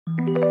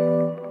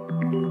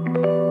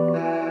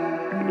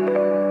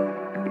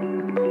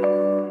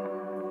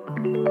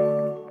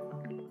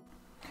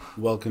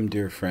Welcome,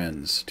 dear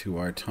friends, to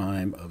our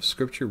time of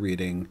scripture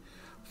reading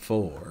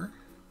for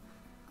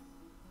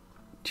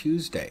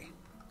Tuesday,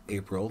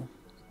 April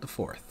the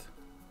 4th,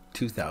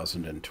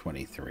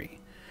 2023.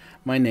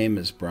 My name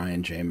is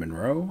Brian J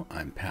Munro.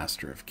 I'm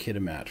pastor of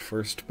Kitimat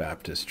First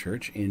Baptist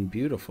Church in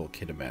beautiful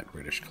Kitimat,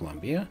 British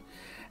Columbia,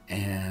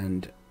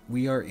 and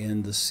we are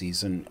in the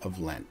season of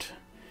Lent.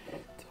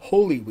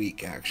 Holy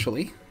Week,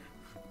 actually.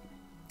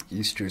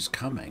 Easter's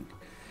coming,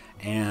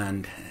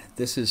 and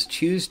this is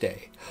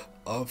Tuesday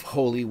of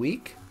Holy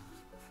Week.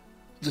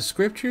 The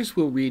scriptures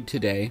we'll read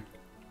today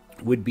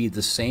would be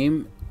the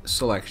same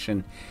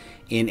selection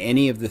in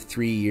any of the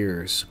 3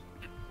 years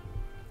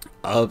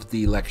of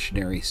the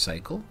lectionary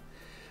cycle.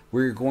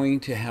 We're going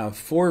to have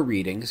 4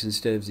 readings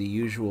instead of the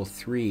usual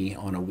 3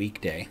 on a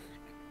weekday,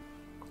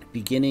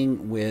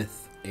 beginning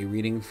with a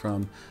reading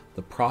from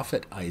the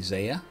prophet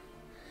Isaiah,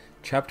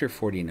 chapter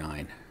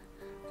 49,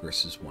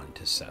 verses 1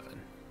 to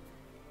 7.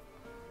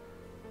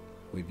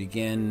 We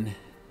begin,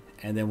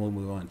 and then we'll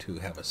move on to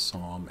have a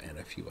psalm and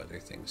a few other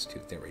things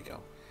too. There we go.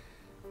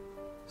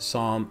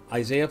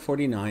 Isaiah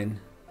 49,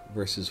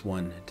 verses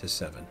 1 to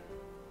 7.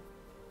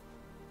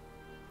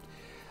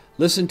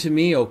 Listen to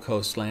me, O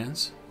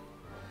coastlands,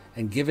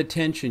 and give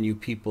attention, you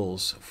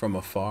peoples from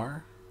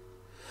afar.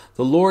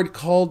 The Lord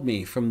called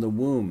me from the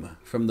womb,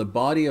 from the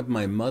body of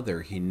my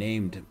mother he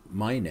named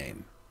my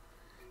name.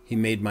 He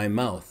made my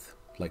mouth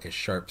like a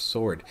sharp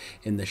sword.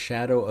 In the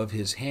shadow of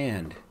his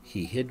hand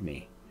he hid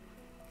me.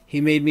 He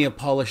made me a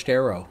polished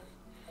arrow.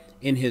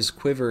 In his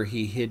quiver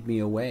he hid me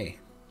away.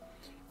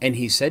 And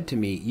he said to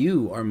me,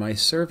 You are my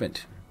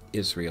servant,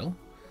 Israel,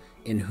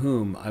 in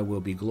whom I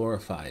will be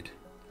glorified.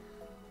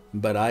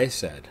 But I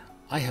said,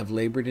 I have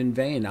labored in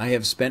vain. I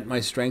have spent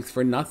my strength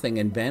for nothing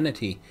and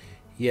vanity.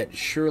 Yet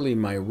surely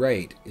my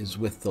right is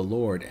with the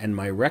Lord, and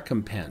my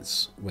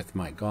recompense with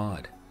my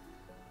God.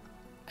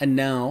 And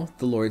now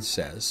the Lord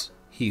says,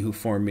 He who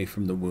formed me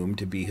from the womb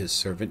to be his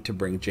servant, to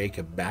bring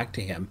Jacob back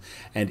to him,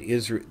 and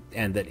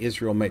that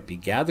Israel might be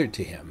gathered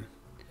to him.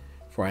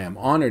 For I am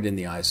honored in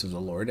the eyes of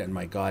the Lord, and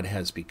my God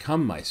has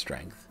become my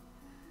strength.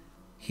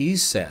 He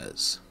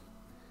says,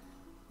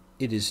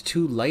 It is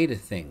too light a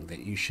thing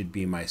that you should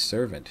be my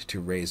servant, to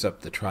raise up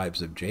the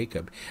tribes of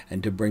Jacob,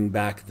 and to bring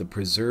back the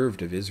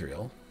preserved of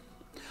Israel.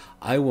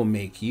 I will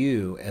make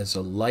you as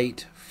a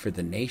light for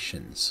the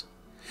nations,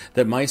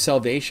 that my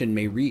salvation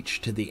may reach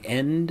to the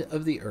end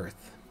of the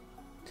earth.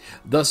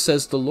 Thus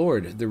says the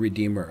Lord, the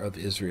Redeemer of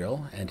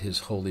Israel, and his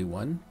Holy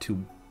One,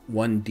 to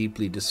one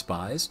deeply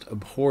despised,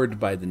 abhorred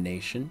by the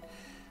nation,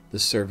 the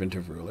servant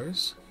of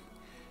rulers.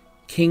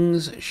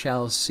 Kings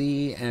shall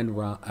see and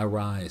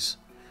arise,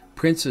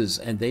 princes,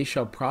 and they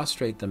shall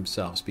prostrate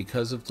themselves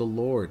because of the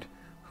Lord,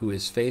 who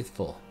is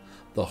faithful,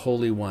 the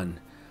Holy One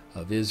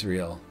of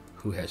Israel,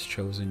 who has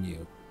chosen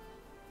you.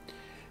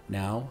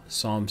 Now,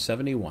 Psalm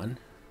 71,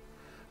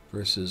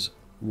 verses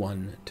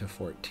 1 to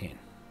 14.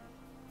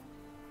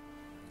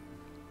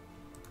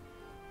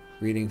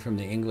 Reading from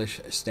the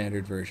English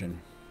Standard Version.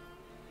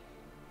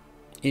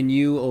 In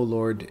you, O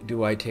Lord,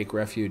 do I take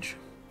refuge.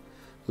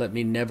 Let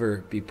me never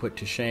be put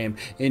to shame.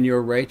 In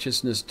your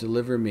righteousness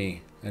deliver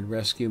me and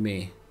rescue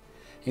me.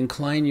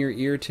 Incline your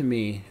ear to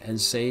me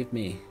and save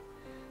me.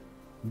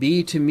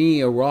 Be to me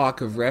a rock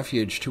of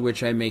refuge to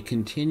which I may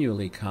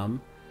continually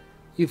come.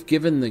 You've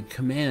given the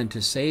command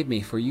to save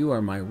me, for you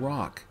are my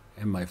rock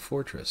and my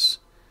fortress.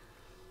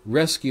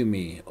 Rescue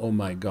me, O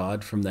my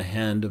God, from the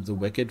hand of the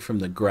wicked, from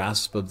the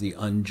grasp of the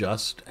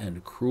unjust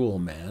and cruel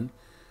man.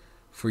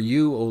 For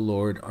you, O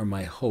Lord, are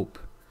my hope,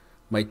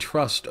 my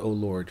trust, O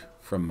Lord,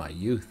 from my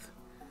youth.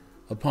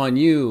 Upon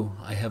you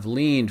I have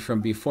leaned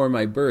from before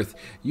my birth.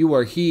 You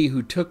are he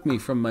who took me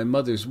from my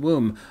mother's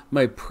womb.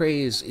 My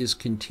praise is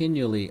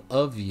continually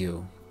of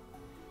you.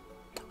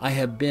 I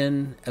have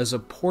been as a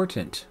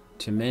portent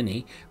to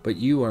many, but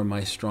you are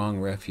my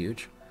strong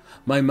refuge.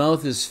 My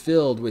mouth is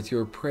filled with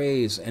your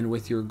praise and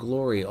with your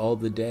glory all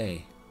the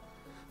day.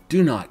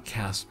 Do not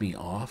cast me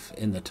off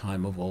in the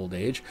time of old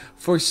age.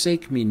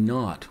 Forsake me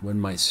not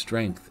when my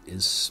strength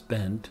is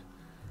spent.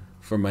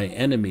 For my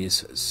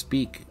enemies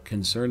speak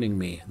concerning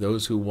me.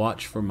 Those who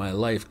watch for my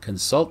life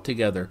consult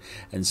together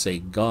and say,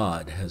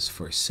 God has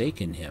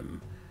forsaken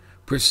him.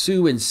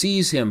 Pursue and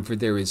seize him, for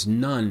there is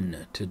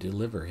none to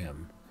deliver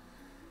him.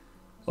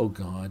 O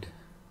God,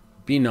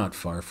 be not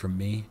far from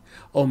me.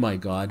 O my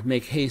God,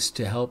 make haste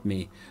to help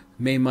me.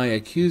 May my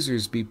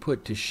accusers be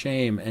put to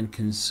shame and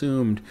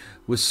consumed.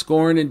 With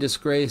scorn and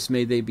disgrace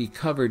may they be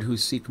covered who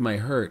seek my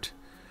hurt.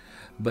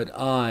 But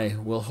I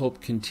will hope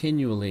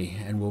continually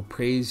and will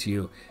praise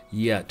you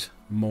yet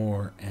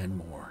more and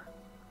more.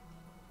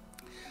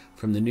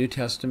 From the New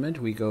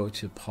Testament, we go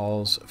to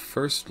Paul's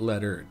first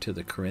letter to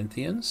the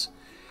Corinthians.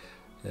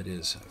 That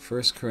is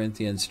 1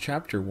 Corinthians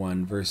chapter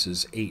 1,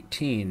 verses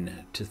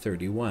 18 to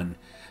 31.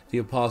 The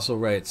apostle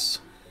writes,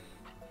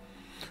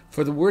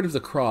 For the word of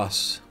the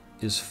cross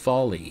is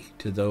folly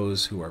to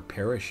those who are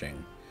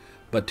perishing,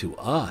 but to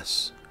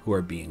us who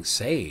are being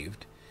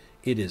saved,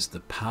 it is the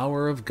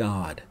power of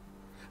God.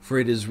 For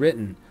it is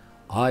written,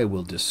 I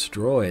will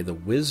destroy the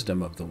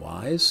wisdom of the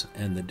wise,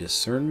 and the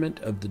discernment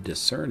of the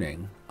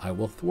discerning I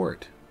will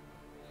thwart.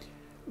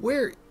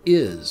 Where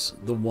is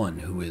the one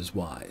who is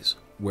wise?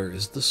 Where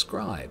is the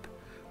scribe?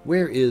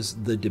 Where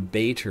is the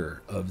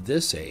debater of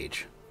this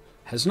age?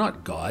 Has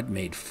not God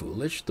made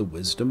foolish the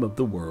wisdom of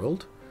the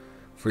world?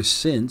 For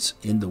since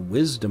in the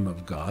wisdom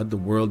of God the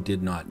world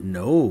did not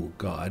know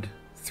God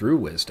through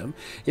wisdom,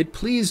 it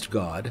pleased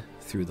God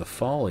through the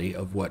folly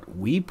of what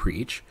we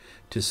preach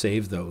to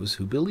save those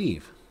who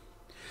believe.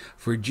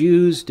 For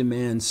Jews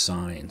demand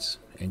signs,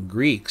 and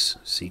Greeks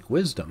seek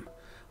wisdom,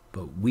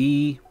 but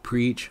we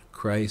preach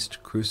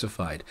Christ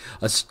crucified,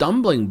 a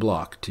stumbling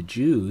block to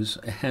Jews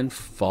and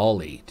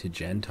folly to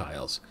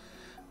Gentiles.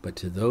 But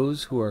to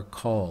those who are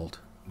called,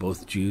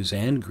 both Jews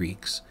and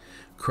Greeks,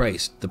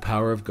 Christ, the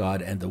power of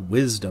God and the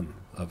wisdom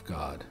of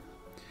God.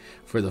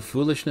 For the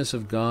foolishness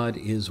of God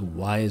is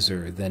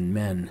wiser than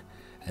men,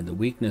 and the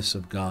weakness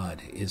of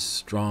God is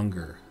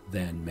stronger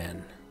than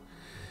men.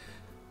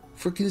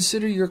 For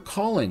consider your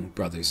calling,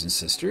 brothers and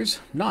sisters.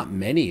 Not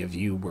many of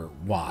you were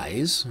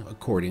wise,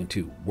 according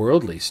to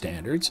worldly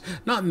standards.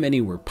 Not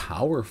many were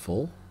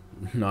powerful.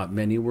 Not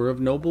many were of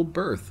noble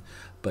birth.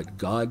 But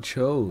God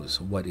chose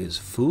what is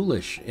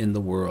foolish in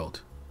the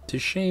world to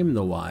shame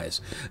the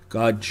wise.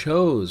 God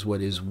chose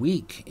what is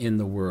weak in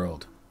the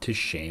world to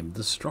shame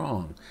the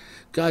strong.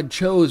 God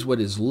chose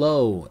what is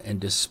low and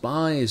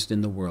despised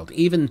in the world,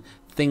 even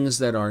things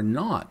that are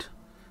not,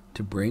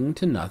 to bring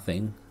to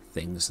nothing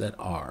things that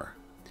are,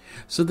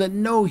 so that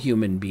no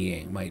human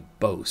being might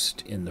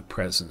boast in the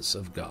presence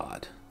of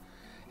God.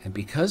 And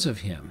because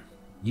of him,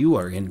 you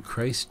are in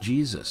Christ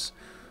Jesus,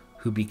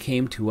 who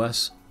became to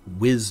us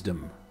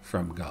wisdom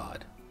from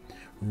God,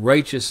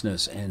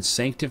 righteousness and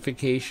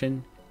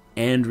sanctification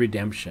and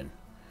redemption,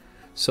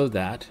 so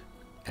that,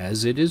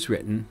 as it is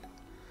written,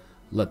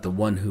 let the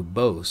one who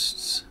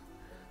boasts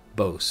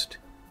boast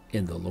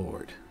in the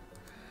Lord.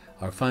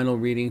 Our final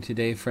reading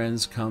today,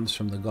 friends, comes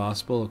from the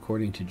Gospel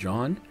according to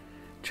John,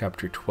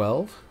 chapter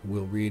 12.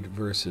 We'll read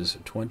verses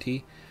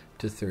 20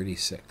 to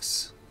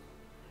 36.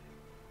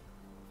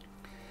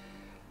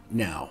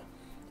 Now,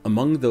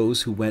 among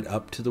those who went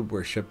up to the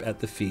worship at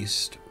the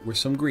feast were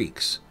some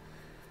Greeks.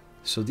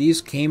 So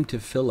these came to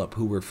Philip,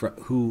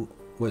 who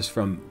was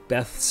from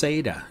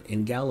Bethsaida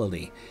in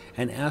Galilee,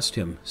 and asked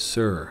him,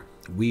 Sir,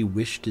 we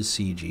wish to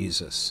see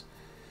Jesus.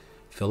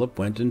 Philip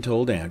went and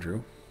told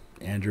Andrew.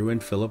 Andrew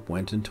and Philip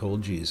went and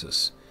told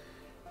Jesus.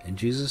 And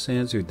Jesus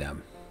answered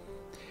them,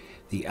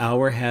 The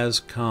hour has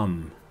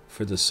come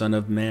for the Son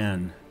of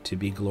Man to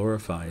be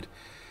glorified.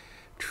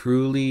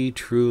 Truly,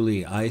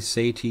 truly, I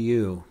say to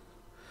you,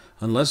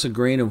 unless a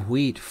grain of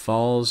wheat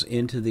falls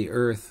into the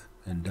earth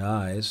and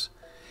dies,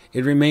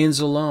 it remains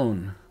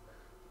alone.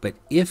 But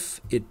if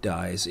it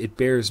dies, it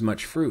bears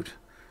much fruit.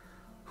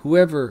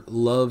 Whoever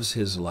loves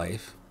his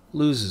life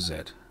loses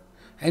it,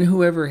 and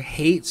whoever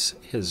hates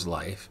his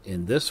life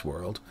in this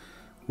world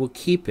will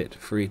keep it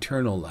for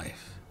eternal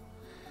life.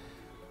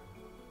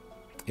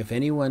 If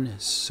anyone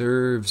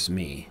serves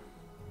me,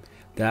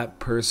 that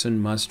person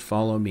must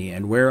follow me,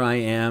 and where I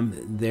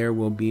am, there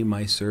will be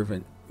my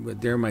servant.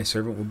 There my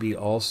servant will be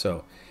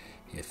also.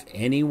 If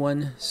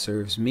anyone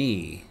serves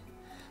me,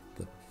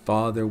 the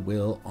Father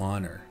will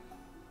honor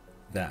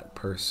that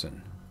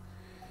person.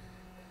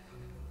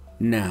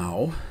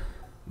 Now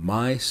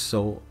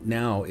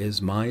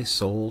is my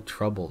soul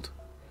troubled.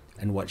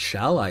 And what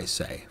shall I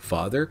say?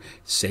 Father,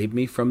 save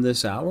me from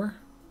this hour?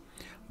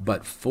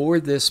 But for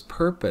this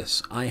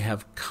purpose I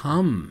have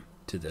come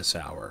to this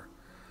hour.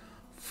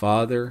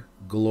 Father,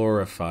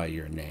 glorify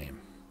your name.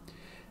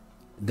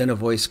 Then a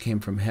voice came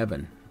from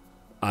heaven.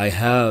 I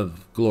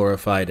have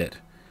glorified it,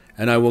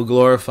 and I will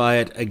glorify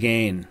it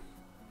again.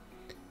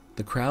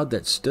 The crowd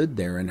that stood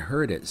there and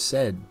heard it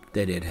said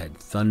that it had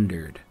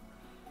thundered.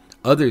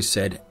 Others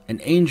said, An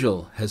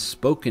angel has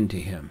spoken to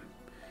him.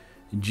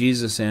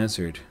 Jesus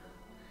answered,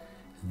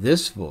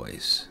 This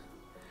voice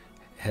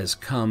has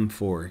come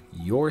for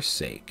your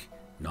sake,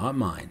 not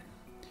mine.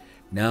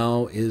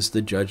 Now is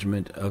the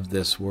judgment of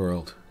this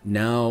world.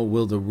 Now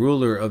will the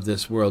ruler of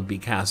this world be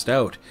cast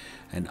out,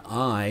 and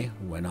I,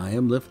 when I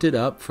am lifted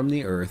up from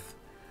the earth,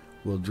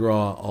 will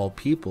draw all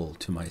people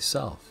to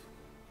myself.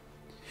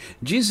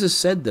 Jesus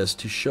said this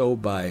to show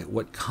by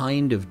what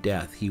kind of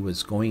death he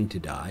was going to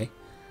die.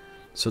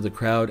 So the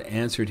crowd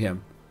answered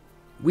him,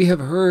 We have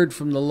heard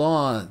from the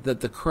law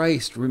that the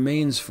Christ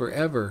remains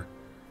forever.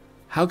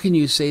 How can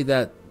you say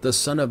that the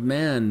Son of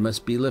Man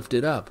must be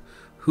lifted up?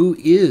 Who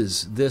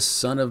is this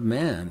Son of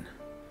Man?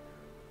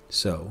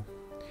 So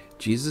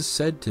Jesus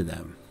said to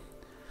them,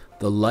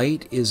 The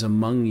light is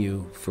among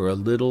you for a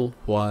little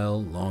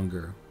while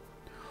longer.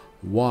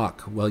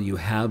 Walk while you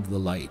have the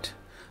light,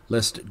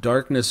 lest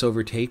darkness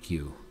overtake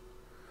you.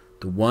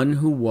 The one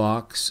who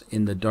walks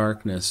in the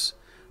darkness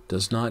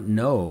does not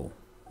know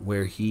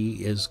where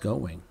he is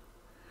going.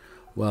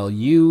 While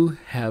you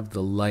have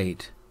the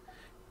light,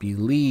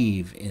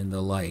 believe in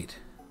the light,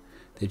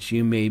 that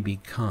you may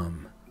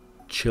become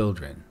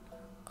children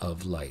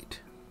of light.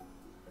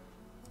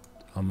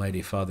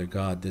 Almighty Father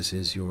God, this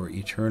is your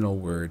eternal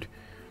word.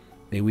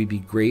 May we be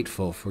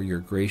grateful for your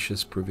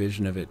gracious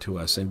provision of it to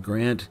us, and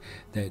grant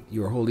that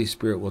your Holy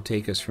Spirit will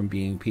take us from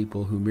being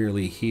people who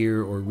merely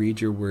hear or read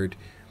your word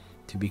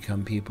to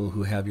become people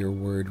who have your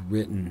word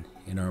written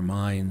in our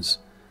minds,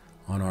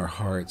 on our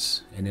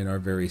hearts, and in our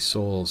very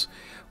souls,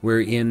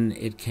 wherein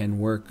it can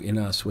work in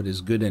us what is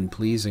good and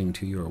pleasing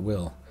to your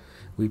will.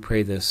 We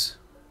pray this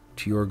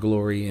to your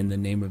glory in the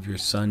name of your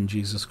Son,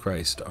 Jesus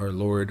Christ, our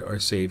Lord, our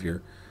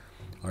Savior,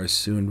 our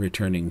soon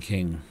returning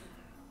King.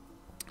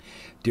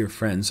 Dear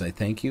friends, I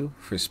thank you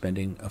for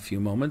spending a few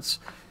moments,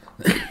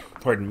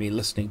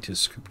 listening to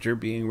Scripture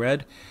being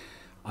read.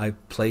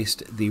 I've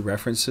placed the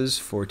references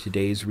for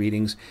today's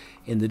readings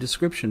in the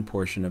description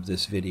portion of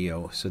this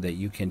video so that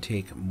you can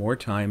take more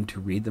time to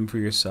read them for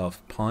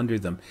yourself, ponder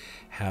them,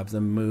 have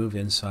them move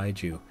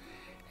inside you,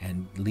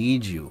 and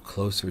lead you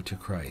closer to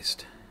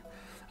Christ.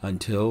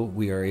 Until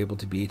we are able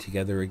to be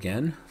together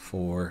again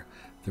for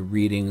the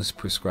readings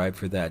prescribed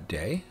for that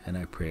day, and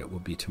I pray it will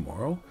be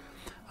tomorrow,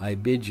 I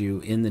bid you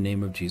in the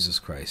name of Jesus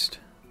Christ,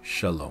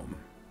 Shalom.